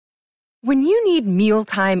When you need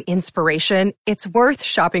mealtime inspiration, it's worth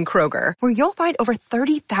shopping Kroger, where you'll find over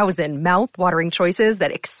 30,000 mouth-watering choices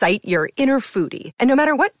that excite your inner foodie. And no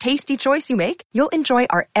matter what tasty choice you make, you'll enjoy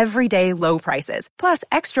our everyday low prices, plus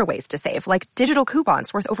extra ways to save, like digital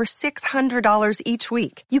coupons worth over $600 each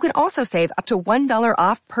week. You can also save up to $1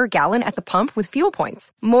 off per gallon at the pump with fuel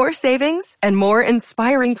points. More savings and more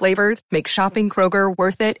inspiring flavors make shopping Kroger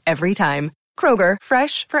worth it every time. Kroger,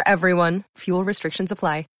 fresh for everyone. Fuel restrictions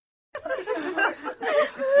apply.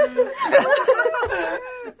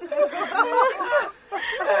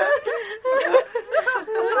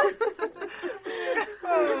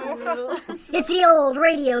 It's the Old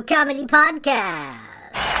Radio Comedy Podcast.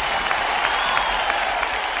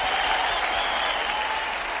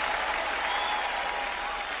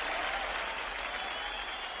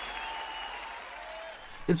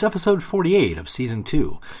 It's episode 48 of season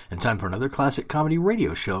 2, and time for another classic comedy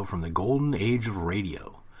radio show from the golden age of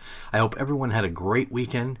radio. I hope everyone had a great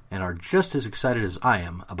weekend and are just as excited as I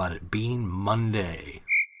am about it being Monday.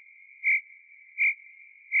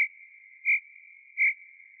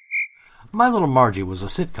 My Little Margie was a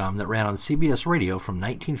sitcom that ran on CBS Radio from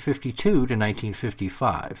 1952 to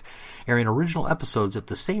 1955, airing original episodes at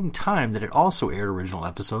the same time that it also aired original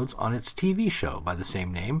episodes on its TV show by the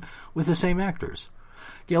same name with the same actors.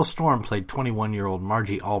 Gail Storm played 21-year-old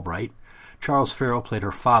Margie Albright. Charles Farrell played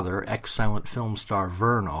her father, ex-silent film star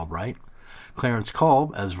Vern Albright. Clarence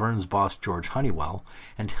Kolb as Vern's boss George Honeywell,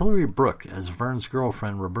 and Hilary Brooke as Vern's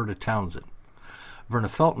girlfriend Roberta Townsend. Verna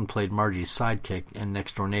Felton played Margie's sidekick and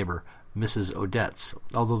next-door neighbor, Mrs. Odets,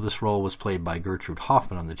 although this role was played by Gertrude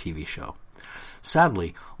Hoffman on the TV show.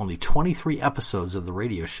 Sadly, only 23 episodes of the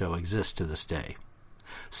radio show exist to this day.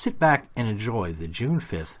 Sit back and enjoy the June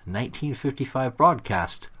 5th, 1955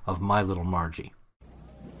 broadcast of My Little Margie.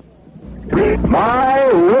 My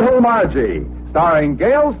Little Margie, starring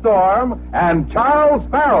Gail Storm and Charles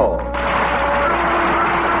Farrell.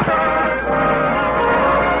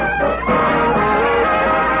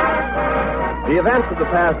 The events of the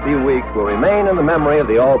past few weeks will remain in the memory of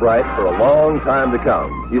the Albrights for a long time to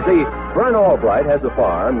come. You see, Vern Albright has a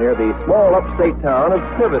farm near the small upstate town of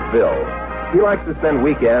Pivotville. He likes to spend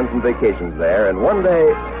weekends and vacations there, and one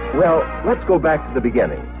day, well, let's go back to the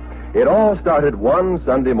beginning. It all started one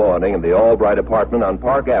Sunday morning in the Albright apartment on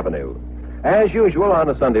Park Avenue. As usual on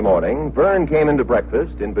a Sunday morning, Vern came into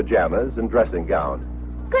breakfast in pajamas and dressing gown.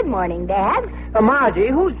 Good morning, Dad. Margie,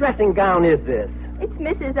 whose dressing gown is this? It's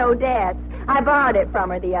Mrs. Odette's. I borrowed it from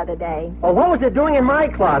her the other day. Oh, what was it doing in my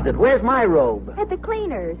closet? Where's my robe? At the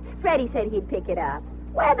cleaners. Freddie said he'd pick it up.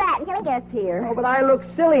 Wear that until he gets here. Oh, but I look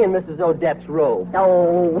silly in Mrs. Odette's robe.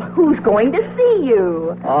 Oh, who's going to see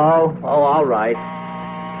you? Oh, all right.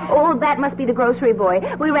 Oh, that must be the grocery boy.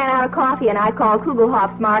 We ran out of coffee, and I called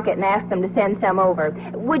Kugelhoff's Market and asked them to send some over.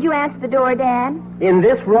 Would you answer the door, Dad? In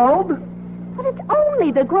this robe? But it's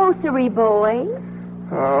only the grocery boy.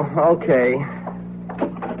 Oh, okay.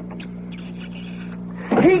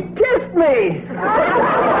 He kissed me!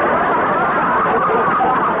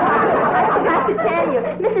 I forgot to tell you,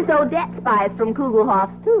 Mrs. Odette buys from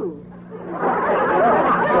Kugelhoff's, too.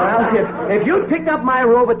 Well, if you'd picked up my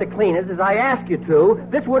robe at the cleaners as I asked you to,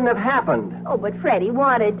 this wouldn't have happened. Oh, but Freddie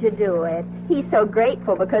wanted to do it. He's so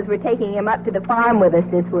grateful because we're taking him up to the farm with us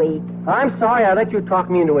this week. I'm sorry I let you talk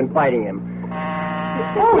me into inviting him.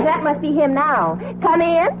 Oh, that must be him now. Come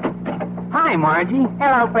in. Hi, Margie.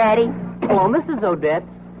 Hello, Freddie. Hello, Mrs. Odette.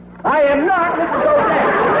 I am not Mrs.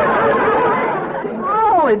 Odette.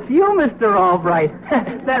 Oh, it's you, Mr. Albright.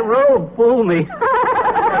 That robe fooled me.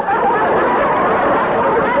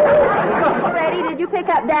 Freddie, did you pick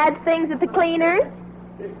up Dad's things at the cleaners?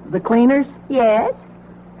 The cleaners? Yes.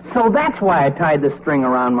 So that's why I tied the string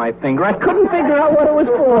around my finger. I couldn't figure out what it was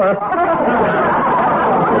for.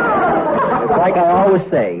 It's like I always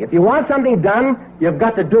say, if you want something done, you've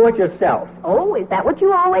got to do it yourself. Oh, is that what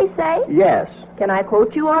you always say? Yes. Can I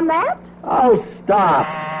quote you on that? Oh, stop.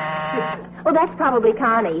 Oh, that's probably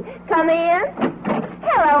Connie. Come in.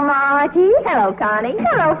 Hello, Margie. Hello, Connie.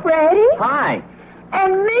 Hello, Freddie. Hi.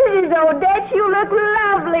 And Mrs. Odette, you look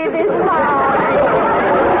lovely this morning.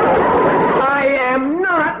 I am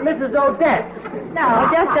not Mrs. Odette. No,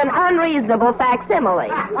 just an unreasonable facsimile.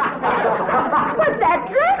 What's that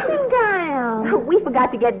dressing gown? We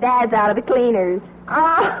forgot to get Dad's out of the cleaners.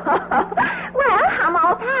 Oh, well, I'm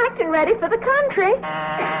all packed and ready for the country.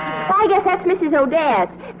 Well, I guess that's Mrs. Odette.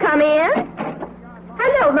 Come in.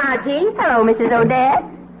 Hello, Margie. Hello, Mrs. Odette.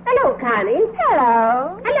 Hello, Connie.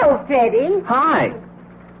 Hello. Hello, Freddie. Hi.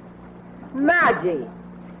 Margie,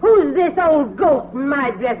 who's this old goat in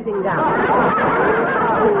my dressing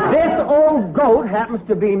gown? This old goat happens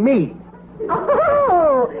to be me.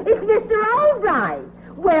 Oh, it's Mr.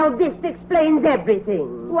 Well, this explains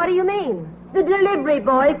everything. What do you mean? The delivery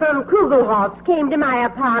boy from Kugelhopf came to my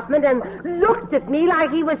apartment and looked at me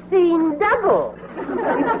like he was seeing double.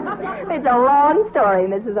 It's a long story,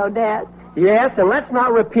 Mrs. Odette. Yes, and let's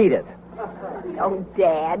not repeat it. Oh,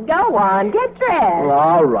 Dad, go on. Get dressed.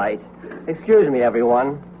 All right. Excuse me,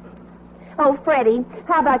 everyone. Oh, Freddie,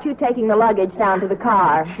 how about you taking the luggage down to the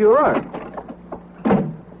car? Sure.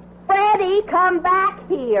 Freddie, come back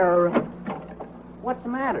here. What's the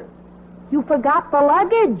matter? You forgot the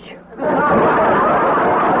luggage.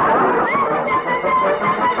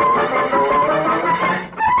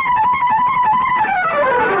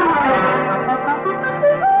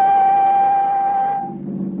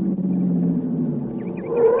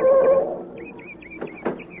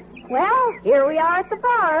 Well, here we are at the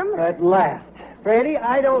farm. At last. Freddie,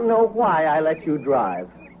 I don't know why I let you drive.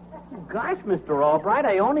 Gosh, Mr. Albright,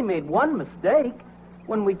 I only made one mistake.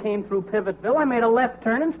 When we came through Pivotville, I made a left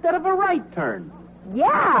turn instead of a right turn.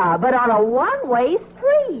 Yeah, but on a one-way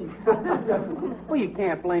street. Well, you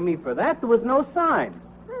can't blame me for that. There was no sign.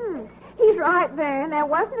 He's right, Vern. There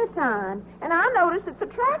wasn't a sign. And I noticed that the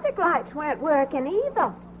traffic lights weren't working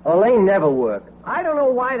either. Oh, they never work. I don't know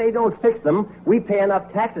why they don't fix them. We pay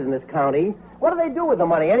enough taxes in this county. What do they do with the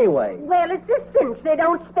money anyway? Well, it's a cinch they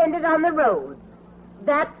don't spend it on the roads.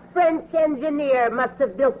 That French engineer must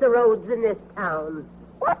have built the roads in this town.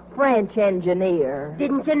 What French engineer?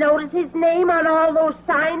 Didn't you notice his name on all those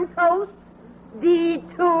signposts?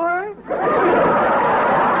 Detour?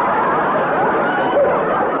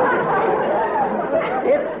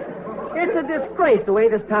 It's a disgrace the way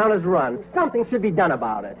this town is run. Something should be done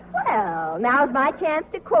about it. Well, now's my chance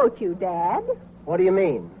to quote you, Dad. What do you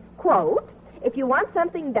mean? Quote, if you want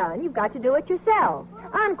something done, you've got to do it yourself.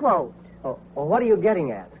 Unquote. Oh, well, what are you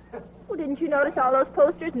getting at? Well, didn't you notice all those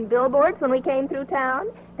posters and billboards when we came through town?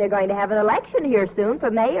 They're going to have an election here soon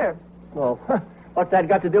for mayor. Well, what's that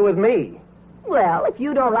got to do with me? Well, if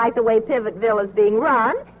you don't like the way Pivotville is being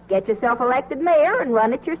run, get yourself elected mayor and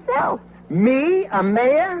run it yourself. Me, a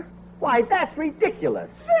mayor? Why, that's ridiculous.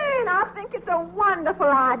 Vern, I think it's a wonderful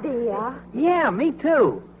idea. Yeah, me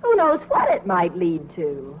too. Who knows what it might lead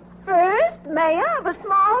to? First, mayor of a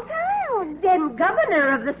small town. Then governor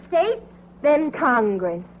of the state. Then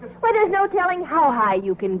Congress, where there's no telling how high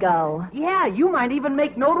you can go. Yeah, you might even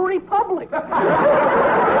make notary public.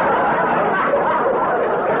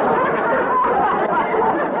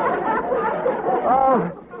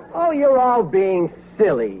 Oh, you're all being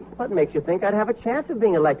silly. What makes you think I'd have a chance of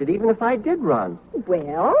being elected, even if I did run?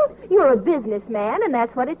 Well, you're a businessman, and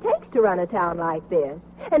that's what it takes to run a town like this.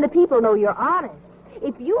 And the people know you're honest.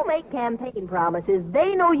 If you make campaign promises,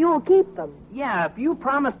 they know you'll keep them. Yeah, if you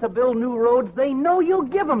promise to build new roads, they know you'll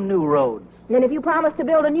give them new roads. And if you promise to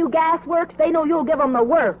build a new gas works, they know you'll give them the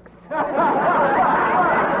works.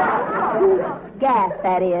 Gas,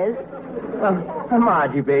 that is. Well,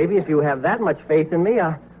 Margie, baby, if you have that much faith in me,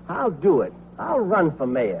 I'll do it. I'll run for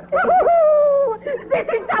mayor. This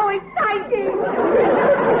is so exciting!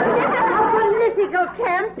 A political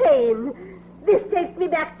campaign. This takes me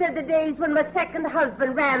back to the days when my second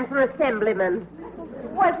husband ran for assemblyman.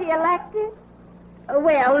 Was he elected?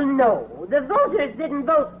 Well, no. The voters didn't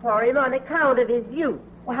vote for him on account of his youth.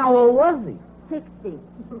 Well, how old was he? 60.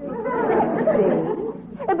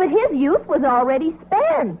 But his youth was already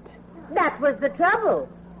spent. That was the trouble.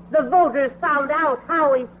 The voters found out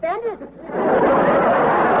how he spent it.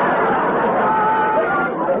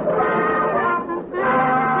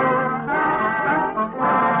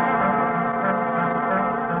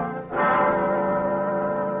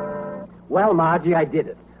 Well, Margie, I did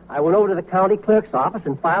it. I went over to the county clerk's office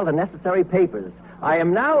and filed the necessary papers. I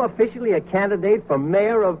am now officially a candidate for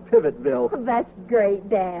mayor of Pivotville. That's great,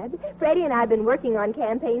 Dad. Freddie and I have been working on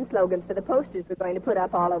campaign slogans for the posters we're going to put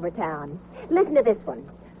up all over town. Listen to this one.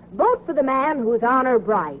 Vote for the man whose honor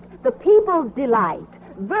bright, the people's delight,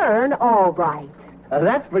 Vern Albright.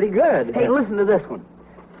 That's pretty good. Hey, listen to this one.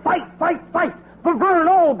 Fight, fight, fight for Vern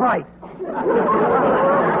Albright.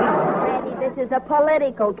 Freddie, this is a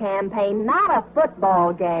political campaign, not a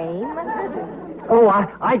football game. Oh,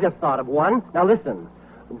 I just thought of one. Now listen.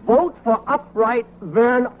 Vote for upright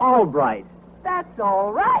Vern Albright. That's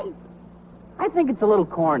all right. I think it's a little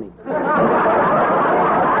corny.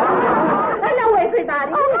 Hello,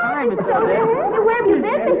 everybody. Oh, hi, Mrs. O'Dell. Where have you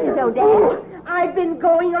been, Mrs. O'Dell? I've been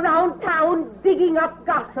going around town digging up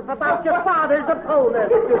gossip about your father's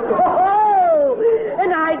opponent. Oh,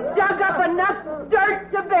 and I dug up enough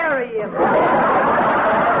dirt to bury him.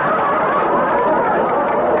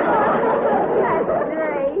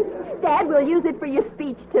 Dad, we'll use it for your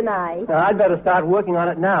speech tonight. I'd better start working on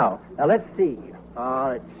it now. Now, let's see.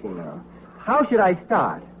 Let's see now. How should I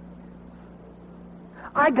start?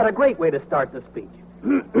 I got a great way to start the speech.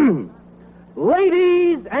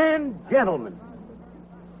 Ladies and gentlemen.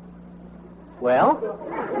 Well?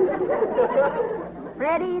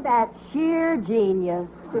 Freddie, that's sheer genius.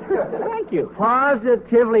 Thank you.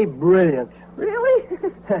 Positively brilliant. Really?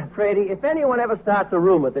 Freddie, if anyone ever starts a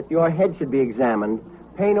rumor that your head should be examined,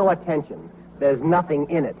 pay no attention. There's nothing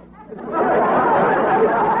in it.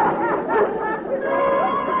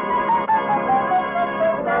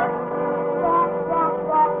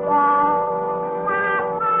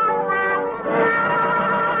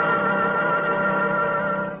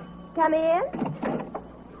 Come in.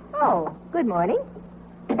 Oh, good morning.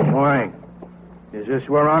 Morning. Is this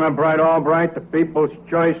where Honor Bright Albright, the People's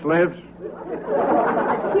Choice, lives?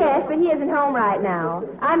 Yes, but he isn't home right now.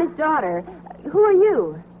 I'm his daughter. Who are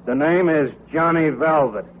you? The name is Johnny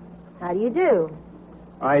Velvet. How do you do?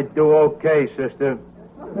 I do okay, sister.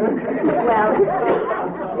 Well,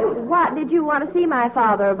 what did you want to see my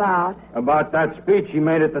father about? About that speech he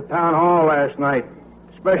made at the town hall last night,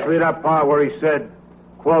 especially that part where he said,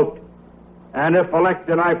 quote, "And if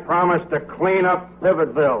elected, I promise to clean up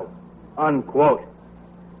Pivotville," unquote.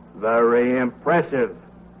 Very impressive.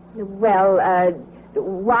 Well,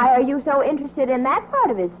 why are you so interested in that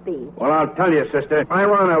part of his speech? Well, I'll tell you, sister. I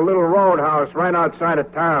run a little roadhouse right outside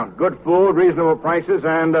of town. Good food, reasonable prices,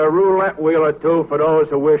 and a roulette wheel or two for those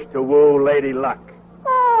who wish to woo Lady Luck.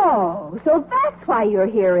 Oh, so that's why you're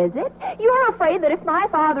here, is it? You're afraid that if my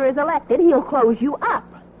father is elected, he'll close you up.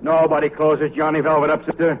 Nobody closes Johnny Velvet up,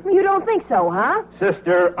 sister. You don't think so, huh?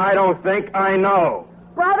 Sister, I don't think I know.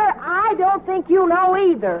 Brother, I don't think you know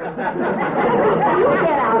either. You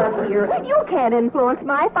get out of here. You can't influence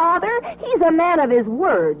my father. He's a man of his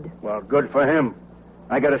word. Well, good for him.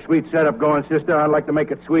 I got a sweet setup going, sister. I'd like to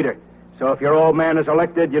make it sweeter. So if your old man is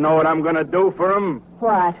elected, you know what I'm going to do for him?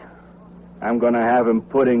 What? I'm going to have him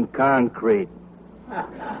put in concrete.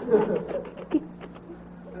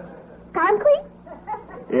 Concrete?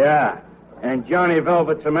 Yeah. And Johnny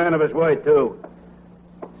Velvet's a man of his word, too.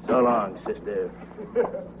 So long, sister.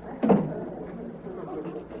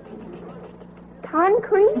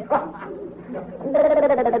 Concrete?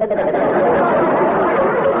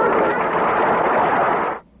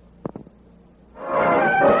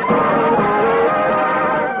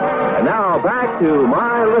 And now back to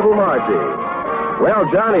My Little Margie. Well,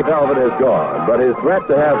 Johnny Velvet is gone, but his threat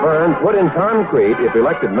to have Vern put in concrete if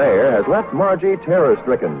elected mayor has left Margie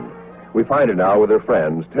terror-stricken. We find her now with her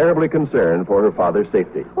friends, terribly concerned for her father's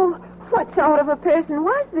safety. Well, what sort of a person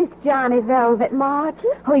was this Johnny Velvet,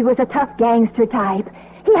 Margie? Oh, he was a tough gangster type.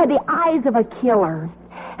 He had the eyes of a killer.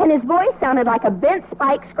 And his voice sounded like a bent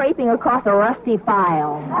spike scraping across a rusty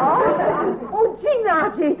file. Oh, gee,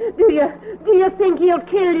 Margie, do you think he'll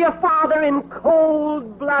kill your father in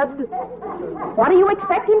cold blood? What do you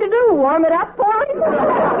expect him to do? Warm it up for him?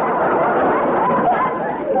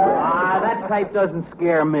 That type doesn't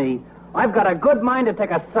scare me. I've got a good mind to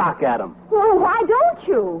take a sock at him. Well, why don't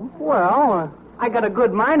you? Well, I got a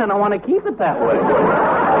good mind and I want to keep it that way.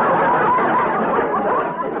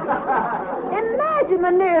 Imagine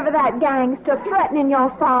the nerve of that gangster threatening your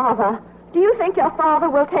father. Do you think your father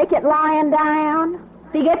will take it lying down?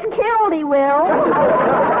 If he gets killed, he will.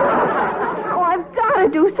 Oh, I've got to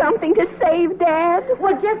do something to save Dad.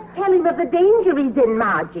 Well, just tell him of the danger he's in,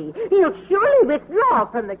 Margie. He'll surely withdraw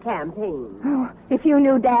from the campaign. Oh, if you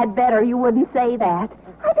knew Dad better, you wouldn't say that.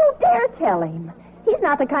 I don't dare tell him. He's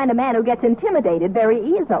not the kind of man who gets intimidated very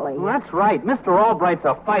easily. Well, that's right. Mr. Albright's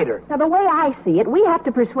a fighter. Now, the way I see it, we have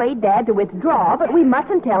to persuade Dad to withdraw, but we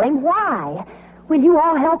mustn't tell him why. Will you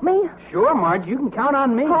all help me? Sure, Marge. You can count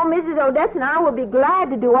on me. Oh, Mrs. Odette and I will be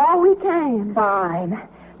glad to do all we can. Fine.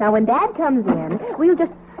 Now, when Dad comes in, we'll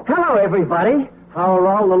just... Hello, everybody. How are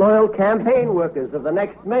all the loyal campaign workers of the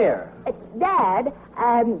next mayor? Dad,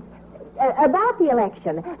 about the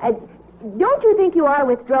election, don't you think you ought to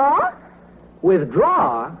withdraw?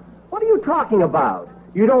 Withdraw? What are you talking about?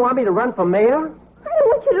 You don't want me to run for mayor? I don't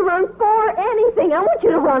want you to run for anything. I want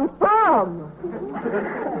you to run from.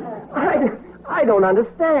 I don't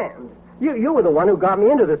understand. You were the one who got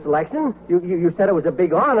me into this election. You said it was a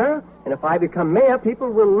big honor, and if I become mayor,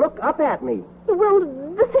 people will look up at me. Well,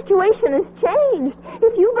 the situation has changed.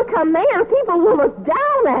 If you become mayor, people will look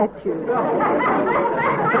down at you.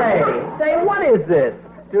 Say, what is this?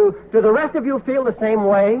 Do the rest of you feel the same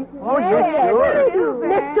way? Oh, yes, sure.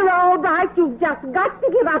 Mr. Albright, you've just got to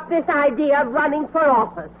give up this idea of running for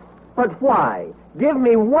office. But why? Give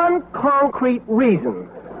me one concrete reason.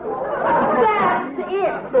 That's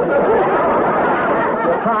it.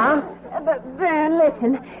 Huh? But, Vern,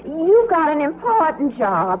 listen, you've got an important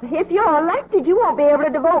job. If you're elected, you won't be able to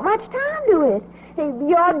devote much time to it.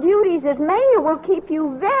 Your duties as mayor will keep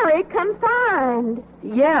you very confined.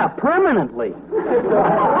 Yeah, permanently.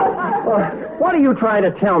 What are you trying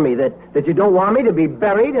to tell me? That you don't want me to be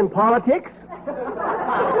buried in politics?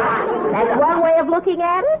 That's one way of looking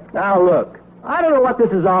at it. Now, look, I don't know what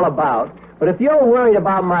this is all about, but if you're worried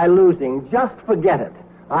about my losing, just forget it.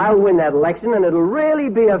 I'll win that election, and it'll really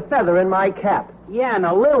be a feather in my cap. Yeah, and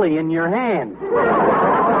a lily in your hand.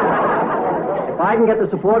 If I can get the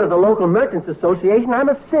support of the local Merchants Association, I'm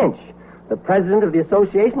a cinch. The president of the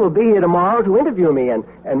association will be here tomorrow to interview me,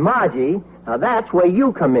 and Margie, now that's where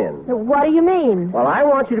you come in. What do you mean? Well, I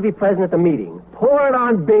want you to be present at the meeting. Pour it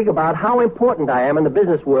on big about how important I am in the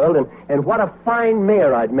business world and what a fine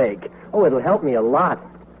mayor I'd make. Oh, it'll help me a lot.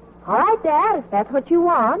 All right, Dad, if that's what you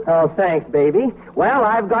want. Oh, thanks, baby. Well,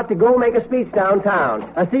 I've got to go make a speech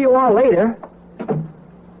downtown. I'll see you all later.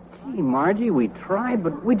 Gee, Margie, we tried,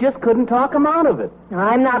 but we just couldn't talk him out of it.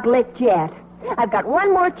 I'm not licked yet. I've got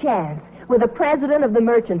one more chance with the president of the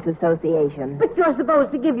Merchants Association. But you're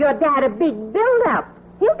supposed to give your dad a big build-up.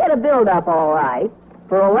 He'll get a build-up, all right,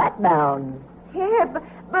 for a letdown. Yeah,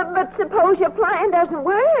 but suppose your plan doesn't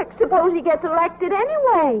work. Suppose he gets elected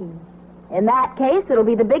anyway. In that case, it'll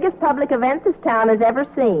be the biggest public event this town has ever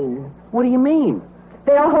seen. What do you mean?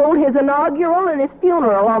 They'll hold his inaugural and his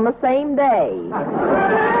funeral on the same day.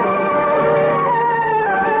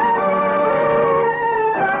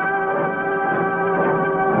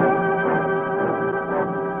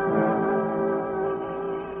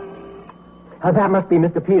 That must be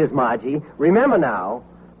Mr. Peters, Margie. Remember now,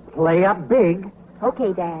 play up big.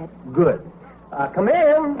 Okay, Dad. Good. Come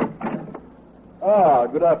in.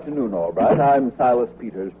 Good afternoon, Albright. I'm Silas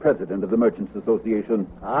Peters, president of the Merchants Association.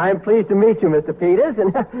 I'm pleased to meet you, Mr. Peters,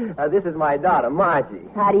 and this is my daughter, Margie.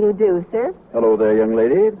 How do you do, sir? Hello there, young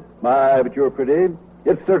lady. My, but you're pretty.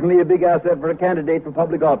 It's certainly a big asset for a candidate for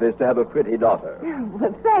public office to have a pretty daughter.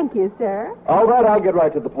 Well, thank you, sir. All right, I'll get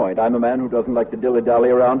right to the point. I'm a man who doesn't like to dilly-dally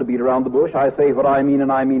around to beat around the bush. I say what I mean,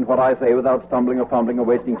 and I mean what I say without stumbling or fumbling or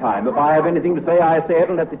wasting time. If I have anything to say, I say it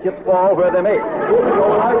and let the chips fall where they may. So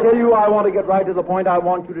when I tell you I want to get right to the point, I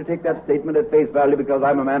want you to take that statement at face value because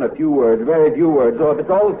I'm a man of few words, very few words. So if it's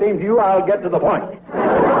all the same to you, I'll get to the point. I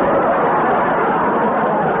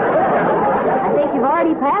think you've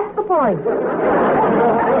already passed the point.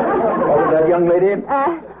 What was that, young lady?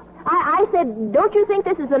 I said, don't you think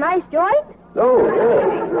this is a nice joint? Oh,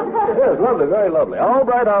 yes. Yes, lovely, very lovely. All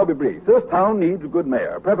right, I'll be brief. This town needs a good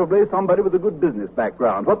mayor, preferably somebody with a good business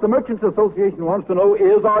background. What the Merchants Association wants to know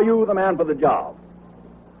is, are you the man for the job?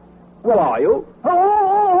 Well, are you?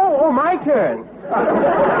 Oh, my turn.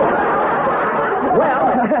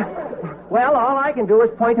 Well, all I can do is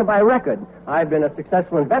point to my record. I've been a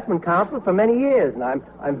successful investment counselor for many years, and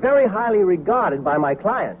I'm very highly regarded by my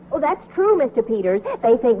clients. Oh, that's true, Mr. Peters.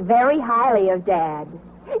 They think very highly of Dad.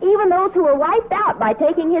 Even those who were wiped out by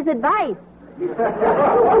taking his advice.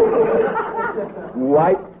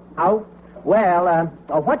 Wiped out? Well,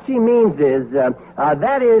 what she means is,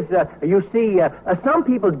 you see, some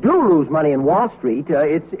people do lose money in Wall Street.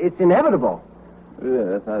 It's inevitable.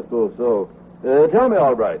 Yes, I suppose so. Tell me,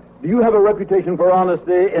 Albright, do you have a reputation for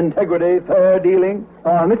honesty, integrity, fair dealing?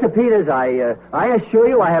 Mr. Peters, I assure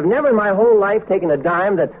you I have never in my whole life taken a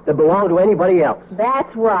dime that belonged to anybody else.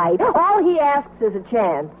 That's right. All he asks is a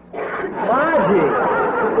chance. Margie!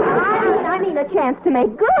 I mean a chance to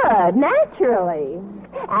make good, naturally.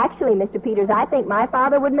 Actually, Mr. Peters, I think my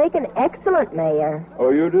father would make an excellent mayor.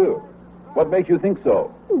 Oh, you do? What makes you think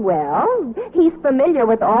so? Well, he's familiar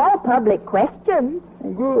with all public questions.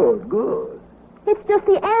 Good. It's just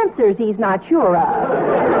the answers he's not sure of.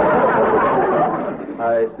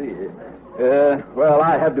 I see. Well,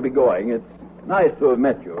 I have to be going. It's nice to have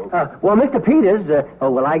met you. Well, Mr. Peters,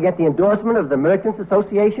 will I get the endorsement of the Merchants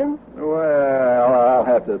Association? Well, I'll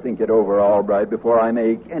have to think it over, Albright, before I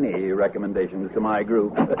make any recommendations to my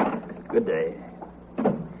group. Good day.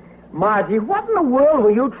 Margie, what in the world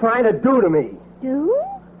were you trying to do to me? Do?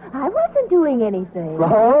 I wasn't doing anything.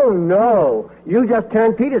 Oh, no. You just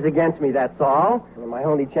turned Peters against me, that's all. Well, my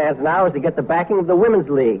only chance now is to get the backing of the Women's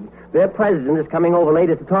League. Their president is coming over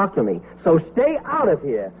later to talk to me. So stay out of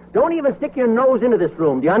here. Don't even stick your nose into this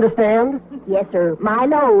room. Do you understand? Yes, sir. My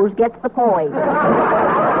nose gets the point.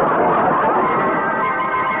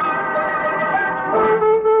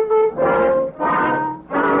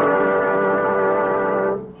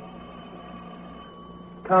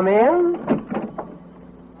 Come in.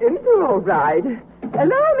 Mr. Albright,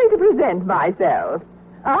 allow me to present myself.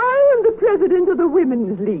 I am the president of the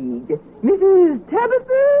Women's League, Mrs.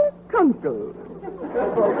 Tabitha Kunkel.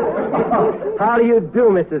 How do you do,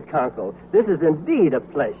 Mrs. Kunkel? This is indeed a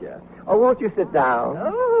pleasure. Oh, won't you sit down?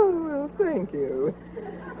 Oh, thank you.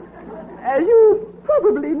 As you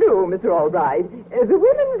probably know, Mr. Albright, the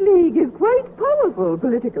Women's League is quite powerful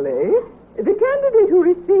politically. The candidate who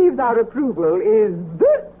receives our approval is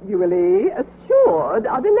virtually assured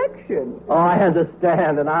of election. Oh, I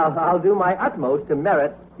understand, and I'll do my utmost to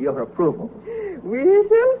merit your approval. We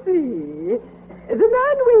shall see. The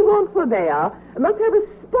man we want for mayor must have a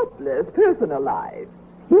spotless personal life.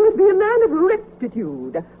 He must be a man of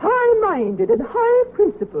rectitude, high-minded and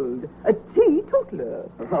high-principled, a teetotaler.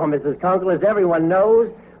 Oh, Mrs. Kunkel, as everyone knows,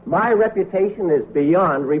 my reputation is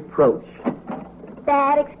beyond reproach.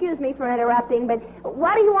 Dad, excuse me for interrupting, but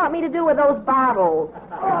what do you want me to do with those bottles?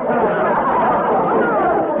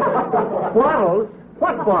 Bottles?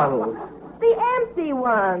 What bottles? The empty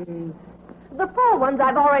ones. The full ones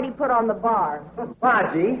I've already put on the bar.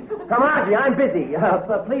 Margie, I'm busy.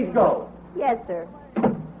 Please go. Yes, sir.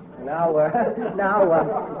 Now,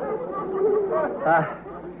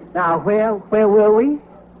 where were we?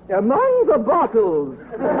 Among the bottles.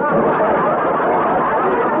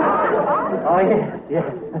 Oh,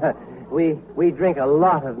 yes. We drink a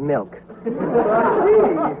lot of milk.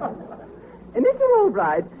 Mr.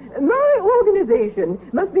 Albright, my organization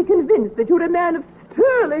must be convinced that you're a man of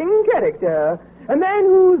sterling character, a man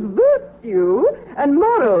whose virtue and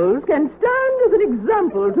morals can stand as an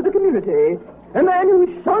example to the community, a man who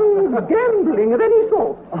shuns gambling of any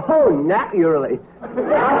sort. Oh, naturally.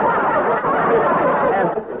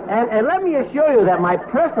 and let me assure you that my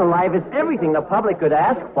personal life is everything the public could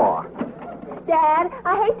ask for. Dad,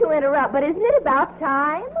 I hate to interrupt, but isn't it about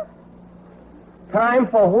time? Time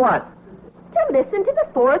for what? To listen to the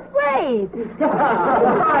fourth race.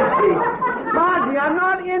 Margie, I'm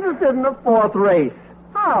not interested in the fourth race.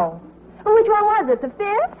 Oh. Well, which one was it, the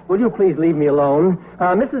fifth? Will you please leave me alone?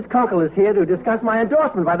 Mrs. Kunkel is here to discuss my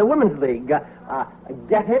endorsement by the Women's League. Get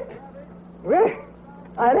it? Well,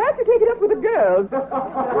 I'll have to take it up with the girls. Good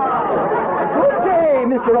day,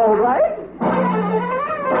 Mr. Albright.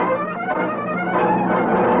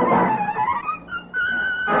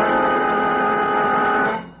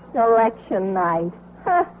 Election night.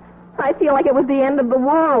 I feel like it was the end of the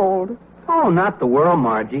world. Oh, not the world,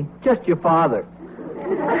 Margie. Just your father.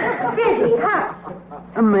 Busy, huh?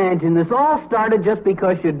 Imagine, this all started just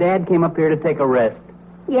because your dad came up here to take a rest.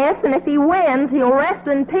 Yes, and if he wins, he'll rest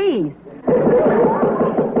in peace.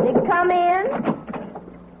 Come in.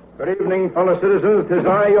 Good evening, fellow citizens. 'Tis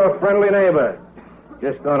I, your friendly neighbor.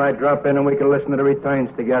 Just thought I'd drop in and we could listen to the returns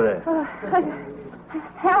together.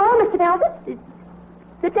 Hello, Mr. Velvet.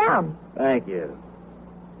 Sit down. Thank you.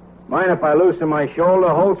 Mind if I loosen my shoulder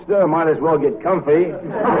holster? Might as well get comfy.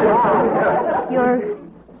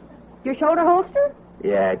 Your shoulder holster?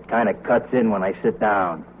 Yeah, it kind of cuts in when I sit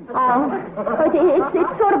down. Oh,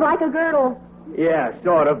 it's sort of like a girdle. Yeah,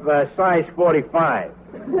 sort of. Size 45.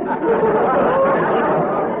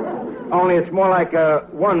 Only it's more like a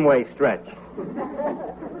one-way stretch.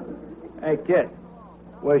 Hey, kid,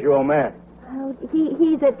 where's your old man?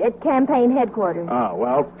 He's at campaign headquarters. Oh,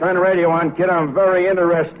 well, turn the radio on, kid. I'm very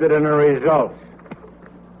interested in the results.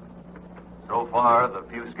 So far, the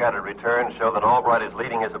few scattered returns show that Albright is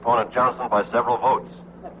leading his opponent Johnson by several votes.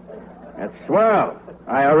 That's swell.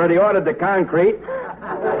 I already ordered the concrete.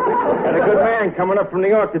 Got a good man coming up from New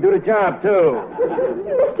York to do the job, too.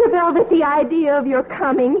 Mr. Velvet, the idea of your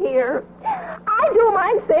coming here. I don't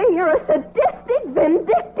mind saying you're a sadistic,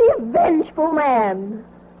 vindictive, vengeful man.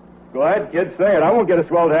 Go ahead, kid, say it. I won't get a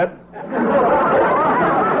swelled head.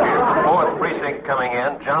 Fourth precinct coming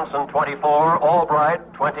in. Johnson, 24. Albright,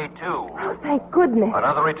 22. Oh, thank goodness.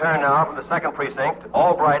 Another return now from the second precinct.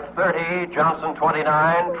 Albright, 30. Johnson,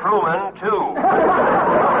 29. Truman, 2.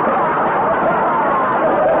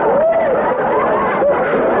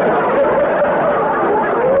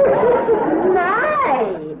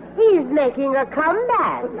 Nice. He's making a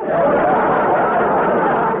comeback.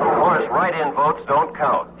 Of course, write-in votes don't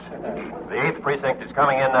count. The eighth precinct is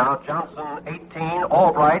coming in now. Johnson, 18.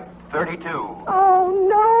 Albright, 32. Oh,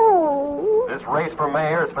 no. This race for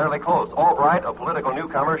mayor is fairly close. Albright, a political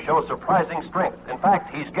newcomer, shows surprising strength. In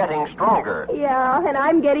fact, he's getting stronger. Yeah, and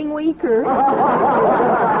I'm getting weaker. Boy,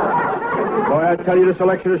 I tell you, this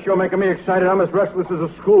election is sure making me excited. I'm as restless as a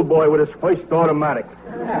schoolboy with his first automatic.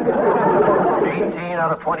 18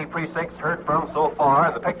 out of 20 precincts heard from so far,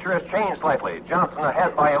 and the picture has changed slightly. Johnson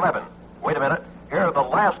ahead by 11. Wait a minute. Here are the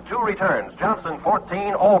last two returns. Johnson,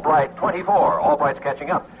 14. Albright, 24. Albright's catching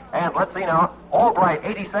up. And let's see now. Albright,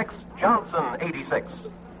 86. Johnson, 86.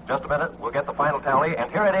 Just a minute. We'll get the final tally.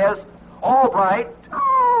 And here it is. Albright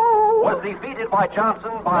was defeated by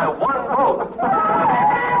Johnson by 1 vote.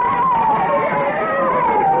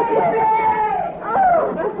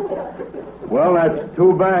 Well, that's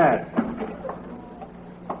too bad.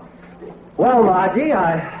 Well, Margie,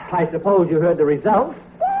 I suppose you heard the results.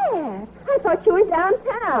 Yeah, I thought you were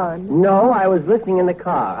downtown. No, I was listening in the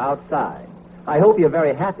car outside. I hope you're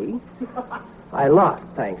very happy. I lost,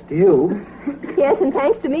 thanks to you. Yes, and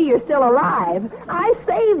thanks to me, you're still alive. I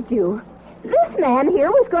saved you. This man here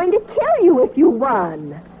was going to kill you if you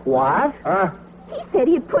won. What? He said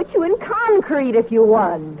he'd put you in concrete if you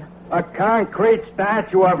won. A concrete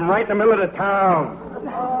statue of him right in the middle of the town.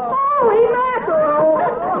 Holy mackerel!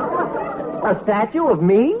 A statue of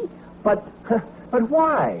me? But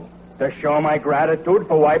why? To show my gratitude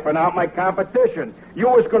for wiping out my competition. You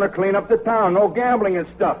was going to clean up the town, no gambling and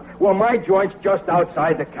stuff. Well, my joint's just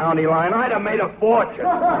outside the county line. I'd have made a fortune.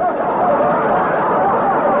 Oh,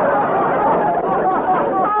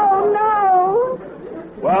 no.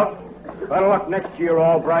 Well, better luck next year,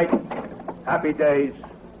 Albright. Happy days.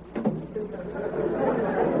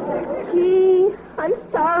 Gee, I'm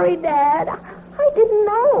sorry, Dad. I didn't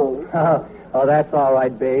know. Oh, that's all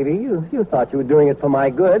right, baby. You thought you were doing it for my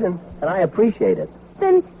good, and I appreciate it.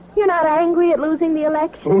 Then you're not angry at losing the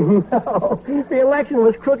election? No, the election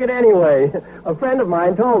was crooked anyway. A friend of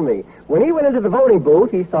mine told me. When he went into the voting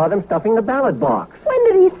booth, he saw them stuffing the ballot box. When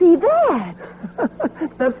did he see that?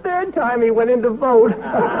 The third time he went in to vote. Yes,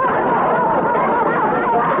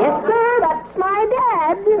 sir, that's my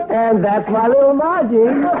dad. And that's my little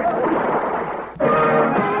Margie.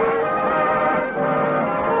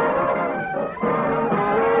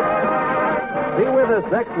 Be with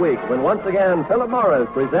us next week when once again Philip Morris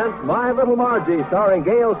presents My Little Margie, starring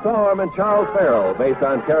Gail Storm and Charles Farrell, based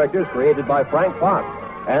on characters created by Frank Fox,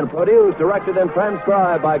 and produced, directed, and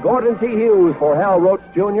transcribed by Gordon T. Hughes for Hal Roach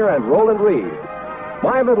Jr. and Roland Reed.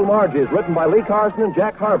 My Little Margie is written by Lee Carson and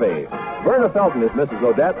Jack Harvey. Verna Felton is Mrs.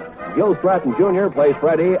 Odette, Gil Stratton Jr. plays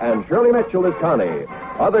Freddie, and Shirley Mitchell is Connie.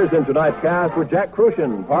 Others in tonight's cast were Jack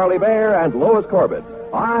Crucian, Parley Bear, and Lois Corbett.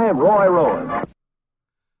 I am Roy Rowan.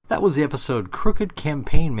 That was the episode Crooked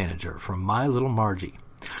Campaign Manager from My Little Margie.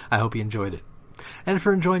 I hope you enjoyed it. And if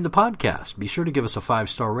you're enjoying the podcast, be sure to give us a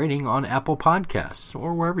 5-star rating on Apple Podcasts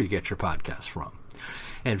or wherever you get your podcasts from.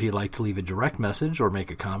 And if you'd like to leave a direct message or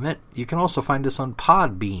make a comment, you can also find us on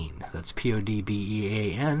Podbean. That's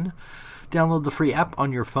Podbean. Download the free app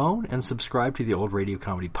on your phone and subscribe to the Old Radio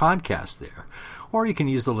Comedy Podcast there. Or you can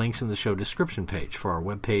use the links in the show description page for our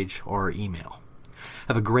webpage or our email.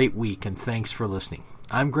 Have a great week, and thanks for listening.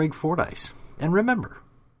 I'm Greg Fordyce. And remember...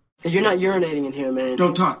 Hey, you're not urinating in here, man.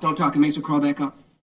 Don't talk. It makes her crawl back up.